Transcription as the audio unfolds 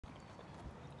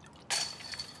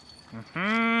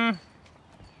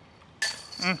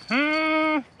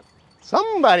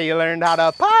Somebody learned how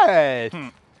to putt.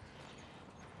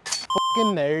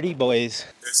 Fucking nerdy boys.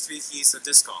 There's 3 keys to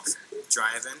disc golf: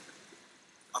 driving,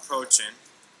 approaching,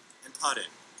 and putting.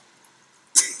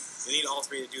 You need all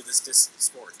 3 to do this disc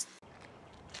sport.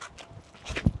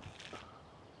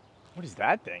 What is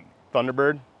that thing?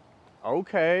 Thunderbird.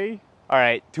 Okay. All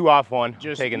right, 2 off 1.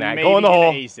 Just taking that. maybe Go in the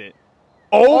hole. ace it.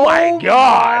 Oh my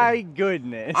god! My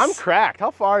goodness. I'm cracked.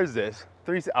 How far is this?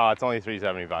 Oh, it's only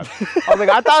 375. I was like,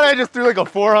 I thought I just threw like a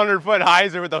 400-foot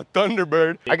hyzer with a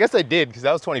Thunderbird. I guess I did, because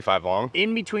that was 25 long.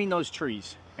 In between those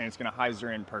trees, and it's gonna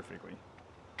hyzer in perfectly.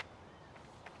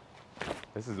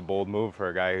 This is a bold move for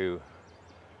a guy who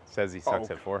says he sucks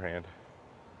at forehand.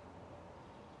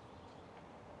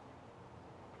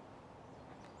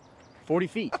 $40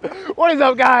 feet. What is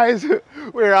up, guys?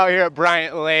 We're out here at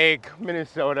Bryant Lake,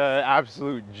 Minnesota,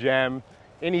 absolute gem.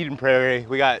 In Eden Prairie,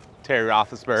 we got Terry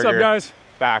Rothlisberger. What's up, guys?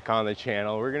 Back on the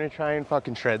channel. We're gonna try and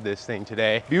fucking shred this thing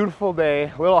today. Beautiful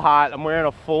day, a little hot. I'm wearing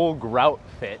a full grout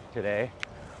fit today.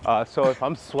 So if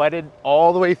I'm sweated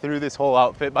all the way through this whole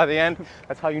outfit by the end,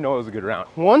 that's how you know it was a good round.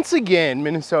 Once again,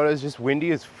 Minnesota is just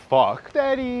windy as fuck.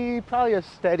 Steady, probably a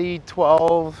steady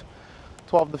 12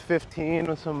 to 15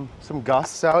 with some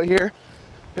gusts out here.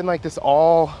 Been like this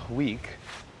all week.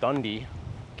 Dundee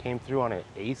came through on an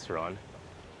ace run.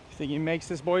 You think he makes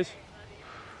this, boys?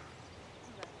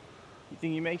 You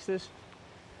think he makes this?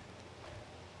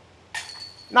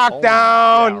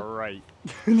 Knockdown! Yeah, right.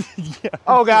 Yeah.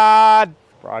 Oh God!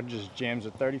 Rod just jams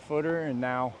a 30-footer and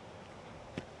now...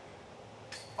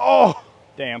 Oh!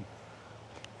 Damn.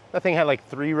 That thing had like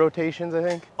 3 rotations, I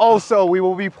think. Also, we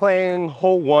will be playing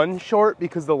hole 1 short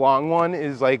because the long one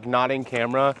is like not in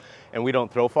camera and we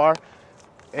don't throw far.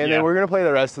 And then we're gonna play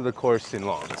the rest of the course in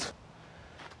longs.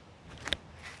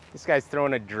 This guy's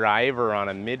throwing a driver on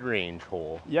a mid-range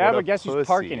hole. Yeah, but guess who's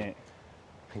parking it?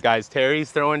 Guys,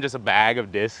 Terry's throwing just a bag of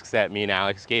discs that me and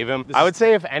Alex gave him. I would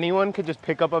say if anyone could just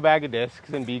pick up a bag of discs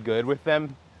and be good with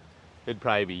them, it'd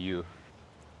probably be you.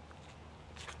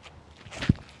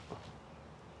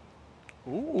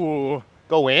 Ooh.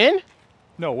 Go in?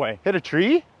 No way. Hit a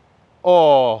tree?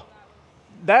 Oh.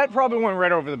 That probably went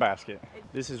right over the basket.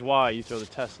 This is why you throw the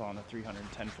Tesla on a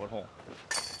 310-foot hole.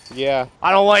 Yeah.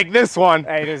 I don't like this one.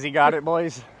 Hey, does he got it,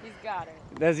 boys? He's got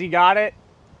it. Does he got it?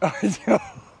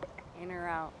 In or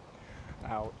out?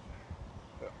 Out.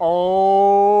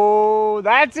 Oh,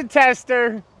 that's a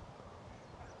tester.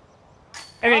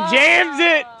 And it jams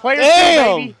it. Player 2,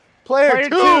 baby. Player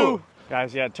 2.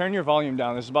 Guys, yeah, turn your volume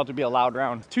down. This is about to be a loud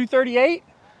round. 238?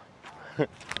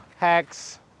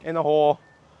 Hex in the hole.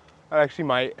 I actually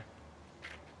might.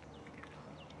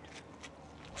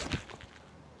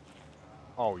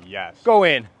 Oh, yes. Go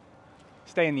in.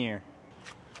 Stay in the air.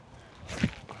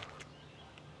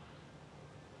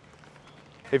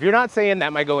 If you're not saying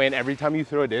that might go in every time you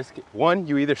throw a disc, 1,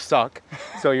 you either suck,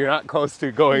 so you're not close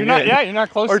to going in. Yeah, you're not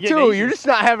close to getting Or 2, aces. you're just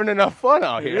not having enough fun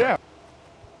out here. Yeah.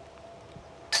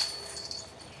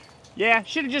 Yeah,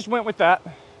 should have just went with that.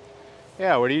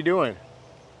 Yeah, what are you doing?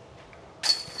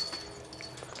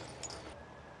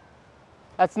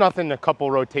 That's nothing a couple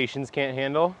rotations can't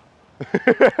handle.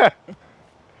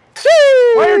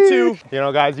 Player 2. You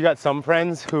know, guys, you got some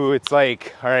friends who it's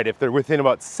like, all right, if they're within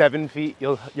about 7 feet,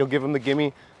 you'll give them the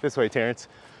gimme. This way, Terrence.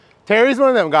 Terry's one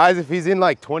of them guys, if he's in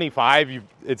like 25,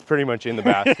 it's pretty much in the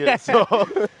basket. So.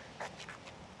 Oh,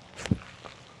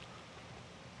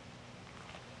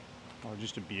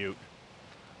 just a beaut.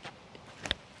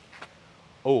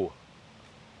 Oh.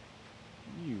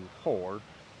 You whore.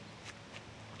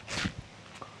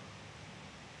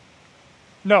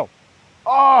 No.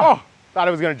 Oh! Thought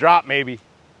it was gonna drop, maybe.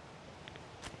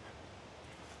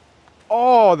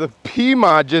 Oh, the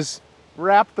P-Mod just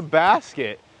wrapped the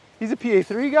basket. He's a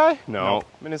PA3 guy? No.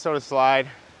 Minnesota slide.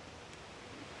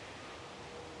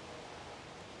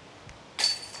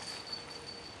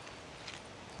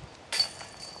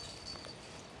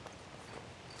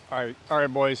 All right,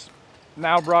 boys.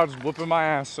 Now Brod's whooping my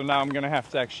ass, so now I'm gonna have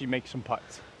to actually make some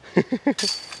putts.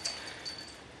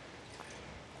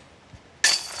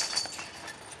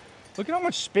 Look at how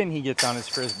much spin he gets on his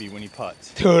Frisbee when he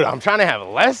putts. Dude, I'm trying to have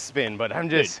less spin, but I'm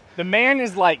just... Dude, the man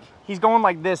is like, he's going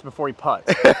like this before he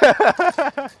putts.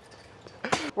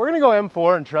 We're gonna go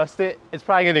M4 and trust it. It's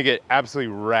probably gonna get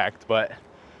absolutely wrecked, but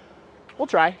we'll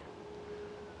try.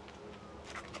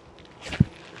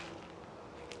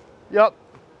 Yep.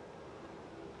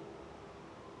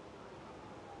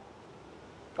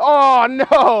 Oh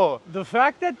no! The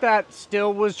fact that that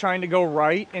still was trying to go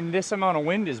right in this amount of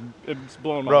wind is it's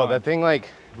blowing my Bro, mind. that thing like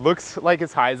looks like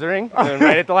it's hyzering, and then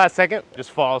right at the last second, just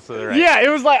falls to the right. Yeah, it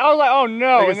was like, I was like, oh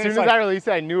no. Like, And as then soon it's as like, I released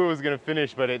it, I knew it was gonna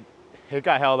finish, but it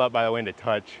got held up by the wind a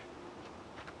touch.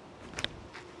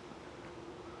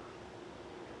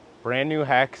 Brand new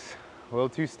hex, a little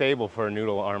too stable for a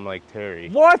noodle arm like Terry.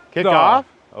 what Kick the? off?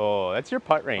 Oh, that's your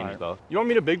putt range Right. though. You want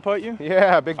me to big putt you?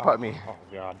 Yeah, big putt me. Oh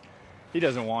God, he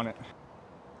doesn't want it.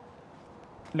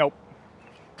 Nope.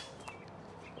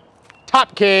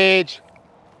 Top cage.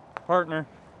 Partner.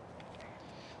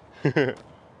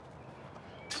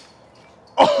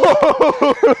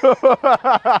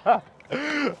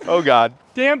 Oh God.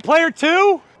 Damn, player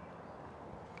 2?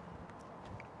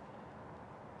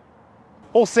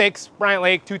 Hole 6, Bryant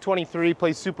Lake, 223,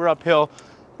 plays super uphill.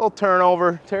 Little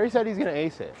turnover. Terry said he's gonna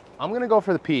ace it. I'm gonna go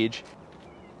for the peach.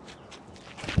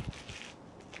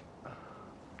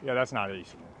 Yeah, that's not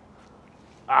easy.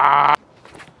 Ah.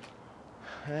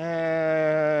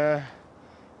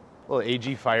 Little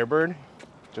AG Firebird.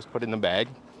 Just put in the bag.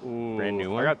 Ooh, Brand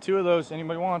new one. I got 2 of those.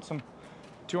 Anybody wants them?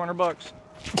 $200.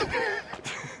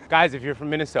 Guys, if you're from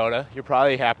Minnesota, you're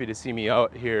probably happy to see me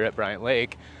out here at Bryant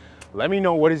Lake. Let me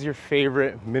know what is your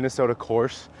favorite Minnesota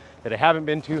course that I haven't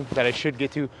been to, that I should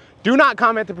get to. Do not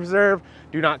comment the preserve.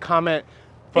 Do not comment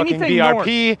fucking Anything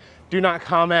BRP. north. Do not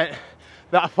comment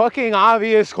the fucking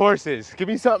obvious courses. Give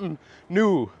me something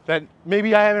new that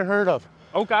maybe I haven't heard of.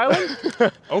 Oak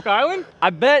Island? Oak Island? I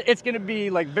bet it's gonna be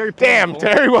like very Damn, painful.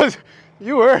 Terry was,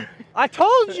 you were. I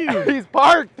told you. He's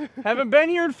parked. Haven't been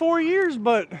here in 4 years,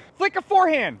 but flick a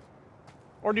forehand.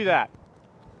 Or do that.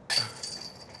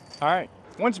 All right.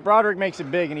 Once Broderick makes it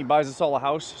big and he buys us all a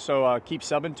house, so keep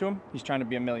subbing to him. He's trying to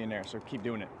be a millionaire, so keep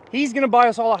doing it. He's gonna buy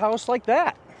us all a house like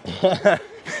that.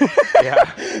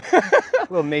 Yeah. A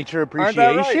little nature Aren't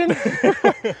that appreciation.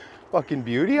 right? Fucking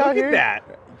beauty Look out here. at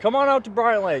that. Come on out to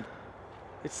Bryant Lake.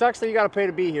 It sucks that you gotta pay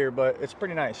to be here, but it's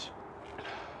pretty nice.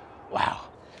 Wow.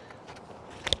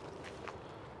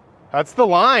 That's the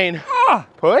line. Ah!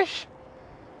 Push.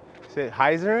 Is it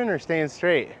hyzering or staying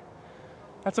straight?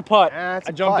 That's a putt. That's I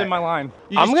a jumped putt. in my line.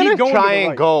 You I'm just gonna keep going to try the and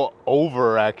right. go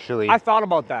over actually. I thought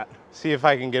about that. See if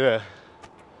I can get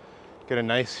a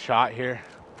nice shot here.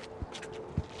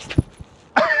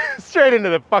 Straight into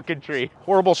the fucking tree.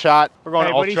 Horrible shot. We're going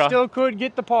Hey, but he ultra. still could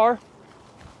get the par.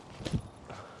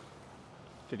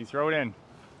 Did he throw it in?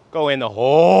 Go in the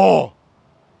hole.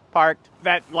 Parked.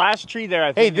 That last tree there,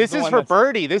 I think. Hey, this the is one for that's-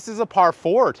 birdie. This is a par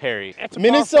 4, Terry. It's a par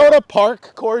Minnesota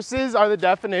park courses are the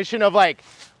definition of like,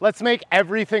 let's make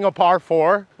everything a par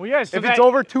 4. Well, yeah, so If that- it's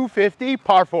over 250,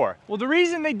 par 4. Well, the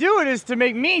reason they do it is to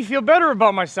make me feel better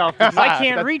about myself because I can't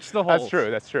That's- reach the hole. That's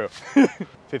true, that's true.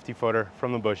 50-footer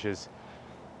from the bushes.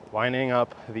 Winding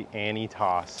up the Annie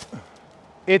toss.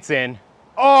 It's in.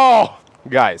 Oh!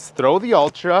 Guys, throw the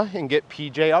ultra and get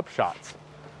PJ up shots.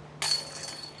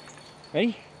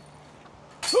 Ready?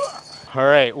 All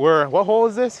right, what hole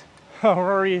is this? Oh,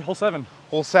 we're already hole 7.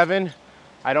 Hole 7.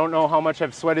 I don't know how much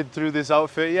I've sweated through this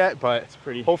outfit yet, but it's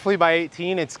pretty. Hopefully by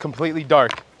 18, it's completely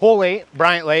dark. Hole 8,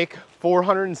 Bryant Lake,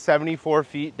 474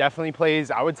 feet. Definitely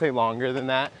plays, I would say, longer than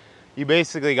that. You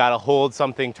basically got to hold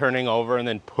something turning over and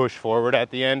then push forward at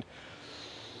the end.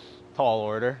 Tall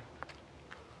order.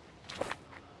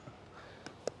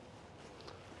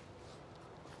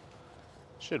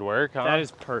 Should work, huh? That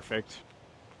is perfect.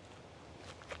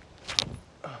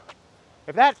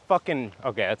 If that fucking,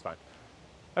 okay, that's fine.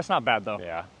 That's not bad though.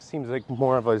 Yeah, seems like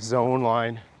more of a zone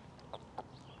line.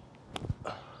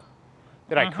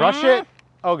 Did I crush it?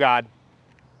 Oh God.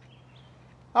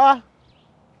 Ah.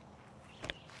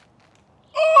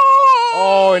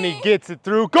 Oh, and he gets it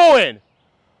through. Go in.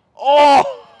 Oh.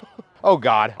 Oh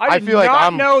God. I did feel like not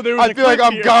I'm. know there was I a feel like clip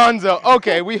I'm here. Gonzo.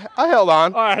 Okay, I held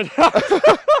on. All right.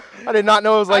 I did not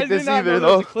know it was like I this did not either know there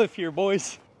though. was a cliff here,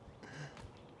 boys.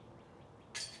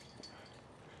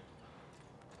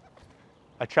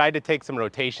 I tried to take some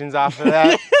rotations off of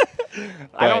that.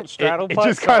 I don't but straddle it putt,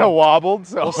 just kind so of wobbled,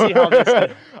 so we'll see how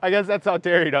this I guess that's how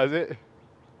Terry does it.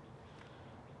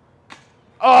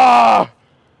 Oh!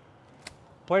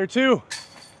 Player 2.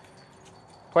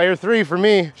 Player 3 for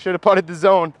me. Should have putted the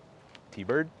zone.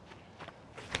 T-bird.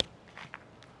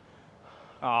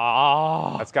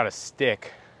 Ah. That's got a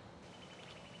stick.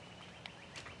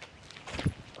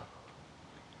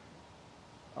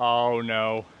 Oh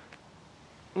no.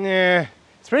 Nah,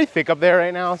 it's pretty thick up there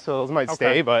right now, so those might Okay.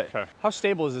 stay, but Okay. How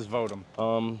stable is this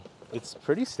Vodum? it's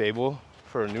pretty stable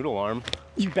for a noodle arm.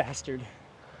 You bastard.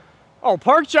 Oh,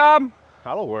 park job.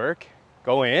 That'll work.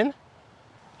 Go in.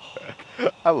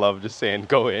 I love just saying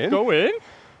go in. Go in.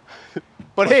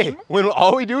 But hey, when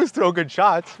all we do is throw good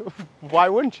shots, why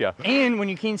wouldn't you? And when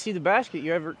you can't see the basket,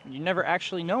 you never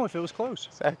actually know if it was close.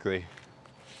 Exactly.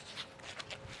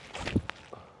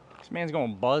 This man's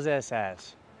going buzz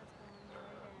ass.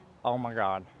 Oh my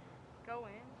God. Go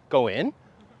in. Go in?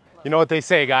 You know what they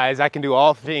say, guys? I can do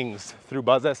all things through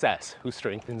Buzz SS, who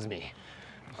strengthens me.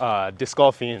 Disc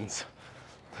Golfians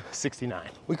 69.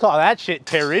 We call that shit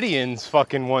Pteridians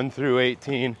fucking 1 through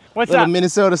 18. What's Little that?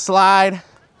 Minnesota slide.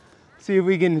 See if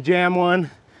we can jam one.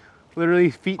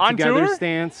 Literally feet On together tour?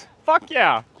 stance. Fuck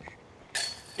yeah.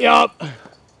 Yup.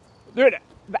 Dude,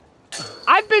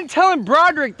 I've been telling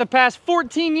Broderick the past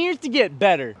 14 years to get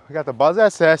better. We got the Buzz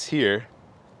SS here.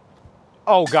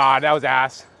 Oh God, that was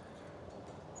ass.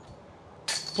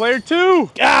 Player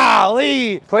 2.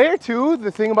 Golly! Player 2,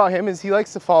 the thing about him is he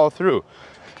likes to follow through.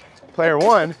 Player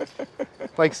 1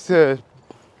 likes to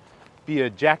be a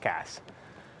jackass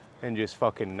and just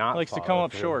fucking not Likes to follow come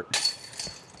up through. short.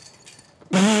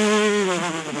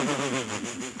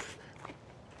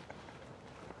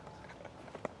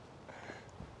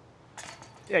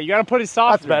 Yeah, you gotta put it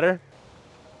soft. That's better.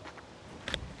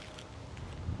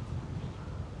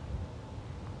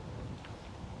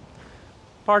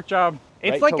 Park job.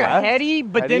 It's Right like to a left? heady,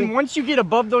 but Heady? then once you get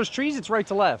above those trees, it's right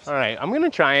to left. All right, I'm gonna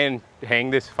try and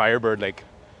hang this Firebird like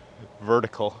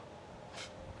vertical.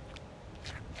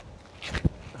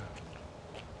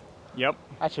 Yep.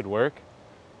 That should work.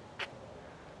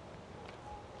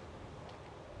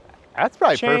 That's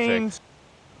probably Chains. perfect.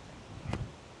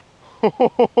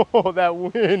 Oh, that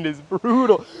wind is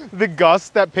brutal. The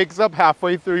gust that picks up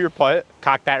halfway through your putt.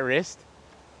 Cock that wrist.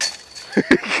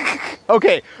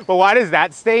 Okay, but why does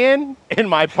that stay in and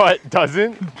my putt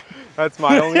doesn't? That's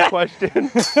my only question.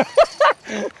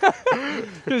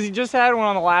 Because he just had one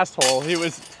on the last hole. He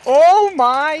was, oh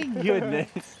my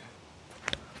goodness.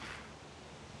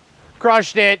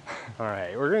 Crushed it. All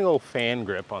right, we're gonna go fan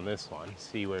grip on this one.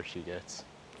 See where she gets.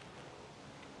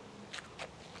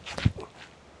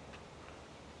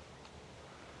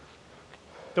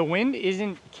 The wind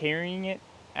isn't carrying it.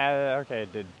 Okay,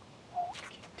 it did.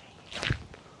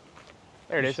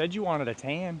 There it You is. said you wanted a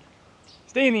tan.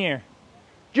 Stay in the air.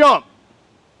 Jump.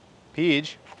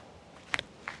 Peach.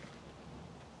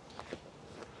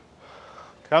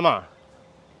 Come on.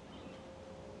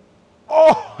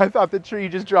 Oh, I thought the tree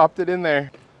just dropped it in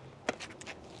there.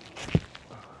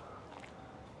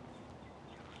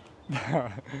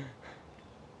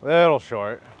 Little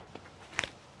short.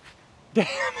 Damn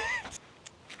it.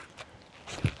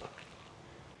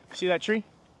 See that tree?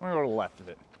 I'm gonna go to the left of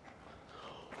it.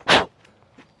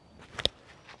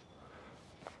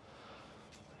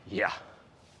 Yeah.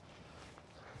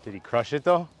 Did he crush it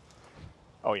though?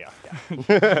 Oh yeah.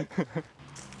 Yeah.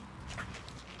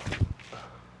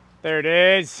 There it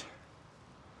is.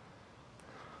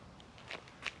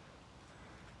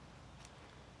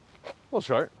 A little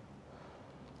short.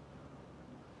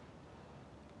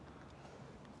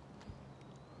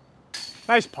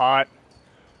 Nice pot.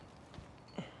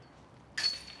 A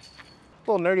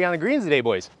little nerdy on the greens today,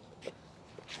 boys.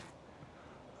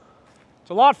 It's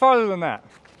a lot farther than that.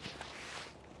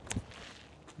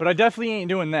 But I definitely ain't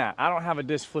doing that. I don't have a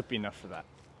disc flippy enough for that.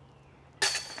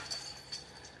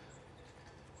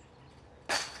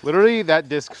 Literally, that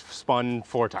disc spun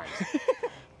 4 times.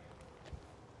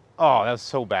 Oh, that was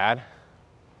so bad.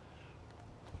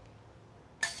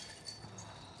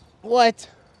 What?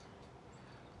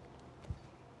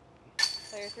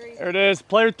 Player 3. There it is,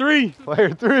 player 3.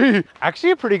 Player 3.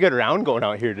 Actually, a pretty good round going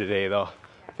out here today, though.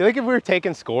 I feel like if we were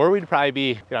taking score, we'd probably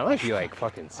be, dude, I might be like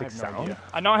fucking 6 I have no down. idea.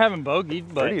 I know I haven't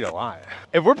bogeyed, but 30 to lie.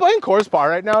 If we're playing course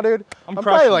par right now, dude, I'm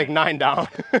probably crushing like it. 9 down.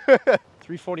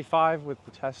 345 with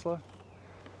the Tesla.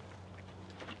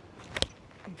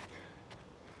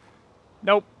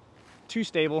 Nope, too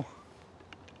stable.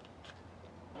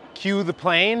 Cue the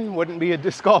plane. Wouldn't be a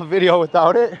disc golf video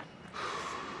without it.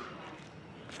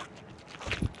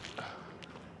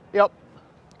 Yep.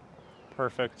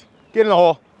 Perfect. Get in the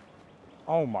hole.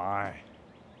 Oh my.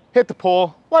 Hit the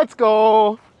pole. Let's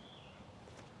go.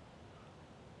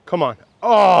 Come on.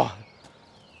 Oh.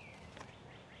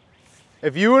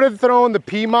 If you would have thrown the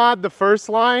P mod the first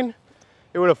line,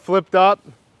 it would have flipped up.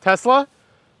 Tesla?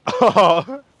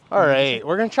 Oh. All right.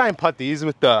 We're going to try and putt these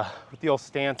with the old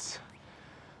stance.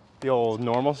 The old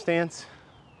normal stance.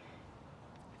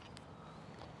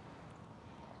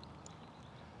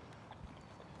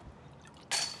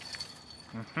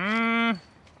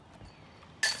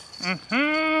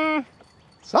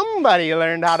 Somebody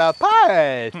learned how to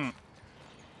putt.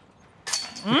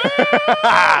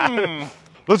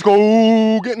 Let's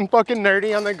go. Getting fucking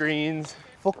nerdy on the greens.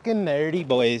 Fucking nerdy,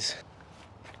 boys.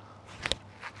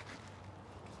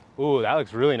 Ooh, that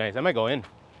looks really nice. That might go in.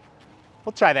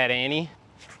 We'll try that, Annie.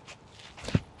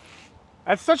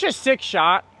 That's such a sick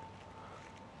shot.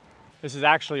 This is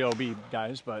actually OB,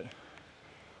 guys, but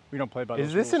we don't play by those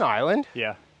Is this rules. an island?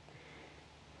 Yeah.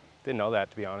 Didn't know that,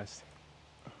 to be honest.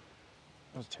 That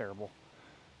was terrible.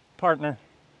 Partner.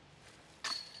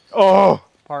 Oh!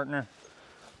 Partner.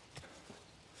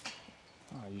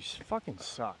 Oh, you fucking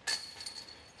suck.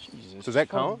 Jesus. Does that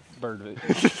count? Verdict.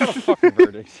 Fucking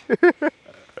verdict.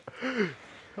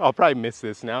 I'll probably miss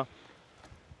this now.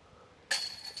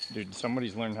 Dude,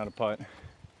 somebody's learned how to putt.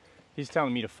 He's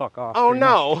telling me to fuck off. Oh pretty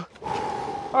no! much.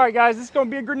 All right, guys, this is gonna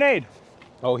be a grenade.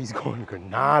 Oh, he's going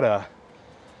Granada.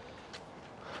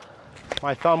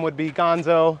 My thumb would be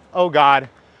Gonzo. Oh God.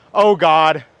 Oh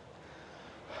God.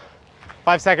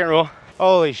 5-second rule.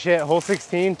 Holy shit, hole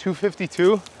 16,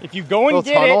 252. If you go and Little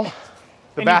get tunnel. it,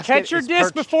 The and you basket catch your is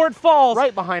disc perched before it falls,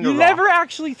 right behind a you rock. never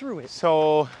actually threw it.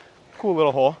 So, cool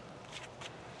little hole.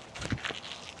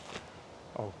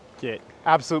 Oh, get.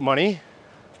 Absolute money.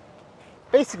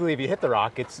 Basically, if you hit the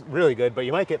rock, it's really good, but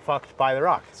you might get fucked by the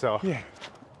rock, so. Yeah.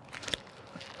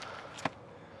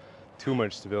 Too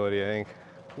much stability, I think.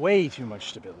 Way too much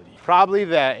stability. Probably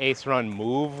the ace run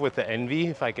move with the envy,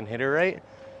 if I can hit it right.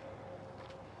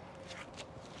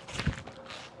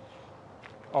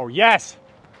 Oh, yes.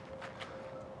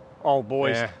 Oh,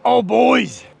 boys. Yeah. Oh,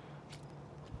 boys.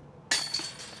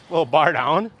 Little bar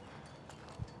down.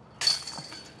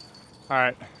 All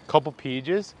right. Couple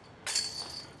pages.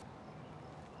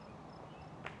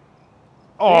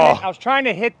 Damn it, Oh, I was trying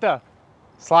to hit the.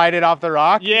 slide it off the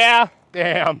rock. Yeah.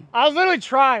 Damn. I was literally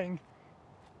trying.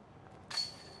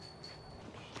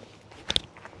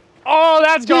 Oh,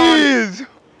 that's gone. Jeez.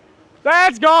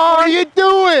 That's What are gone. you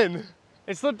doing?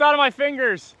 It slipped out of my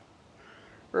fingers.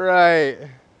 Right.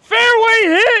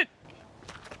 Fairway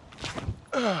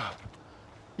hit.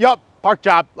 Yup, park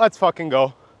job. Let's fucking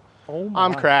go. Oh my.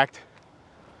 I'm cracked.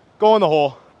 Go in the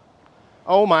hole.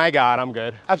 Oh my God, I'm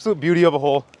good. Absolute beauty of a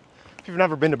hole. If you've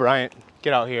never been to Bryant,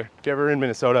 get out here. If you're ever in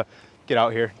Minnesota, get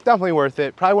out here. Definitely worth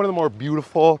it. Probably one of the more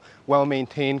beautiful,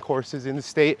 well-maintained courses in the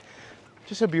state.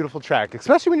 Just a beautiful track,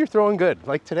 especially when you're throwing good,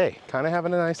 like today. Kind of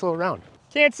having a nice little round.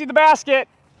 Can't see the basket.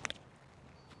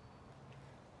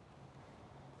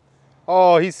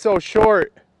 Oh, he's so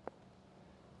short.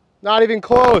 Not even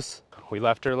close. We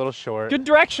left her a little short. Good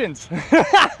directions.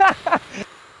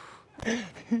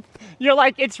 You're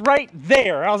like, it's right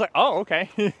there. I was like, oh, okay.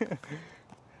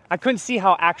 I couldn't see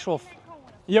how actual.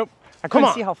 Yep. I Come couldn't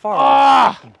on. see how far.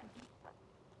 Ah!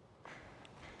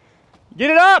 Get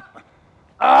it up.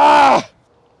 Ah!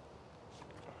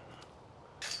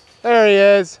 There he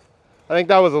is. I think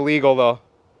that was illegal though.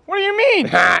 What do you mean?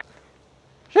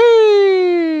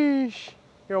 Sheesh.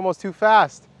 You're almost too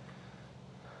fast.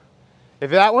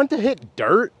 If that went to hit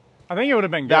dirt, I think it would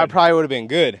have been good. that probably would have been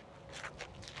good.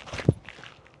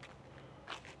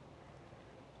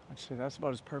 Actually, that's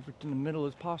about as perfect in the middle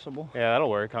as possible. Yeah, that'll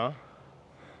work, huh?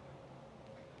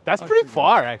 That's Actually, pretty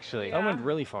far, actually. That went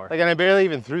really far. Like, and I barely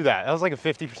even threw that. That was like a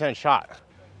 50% shot.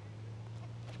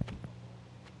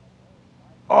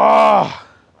 Oh!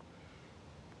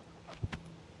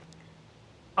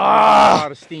 Ah!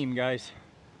 Out of steam, guys.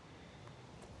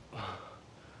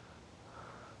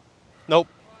 Nope.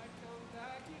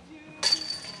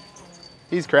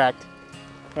 He's cracked.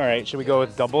 All right, should we go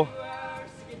with double?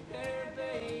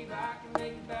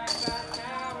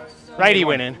 Righty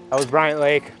winning. That was Bryant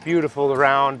Lake. Beautiful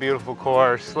round, beautiful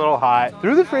course, a little hot.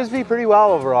 Threw the Frisbee pretty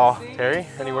well overall. Terry,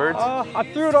 any words? I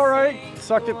threw it all right.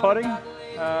 Sucked at putting.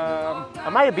 I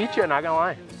might have beat you, not gonna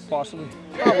lie. Possibly.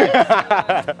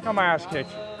 Got my ass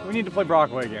kicked. We need to play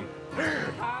Brockway again.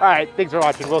 All right, thanks for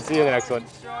watching. We'll see you in the next one.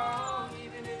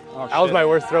 Oh, That was shit. my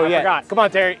worst throw I yet. forgot. Come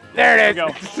on, Terry. There it There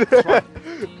is. you go.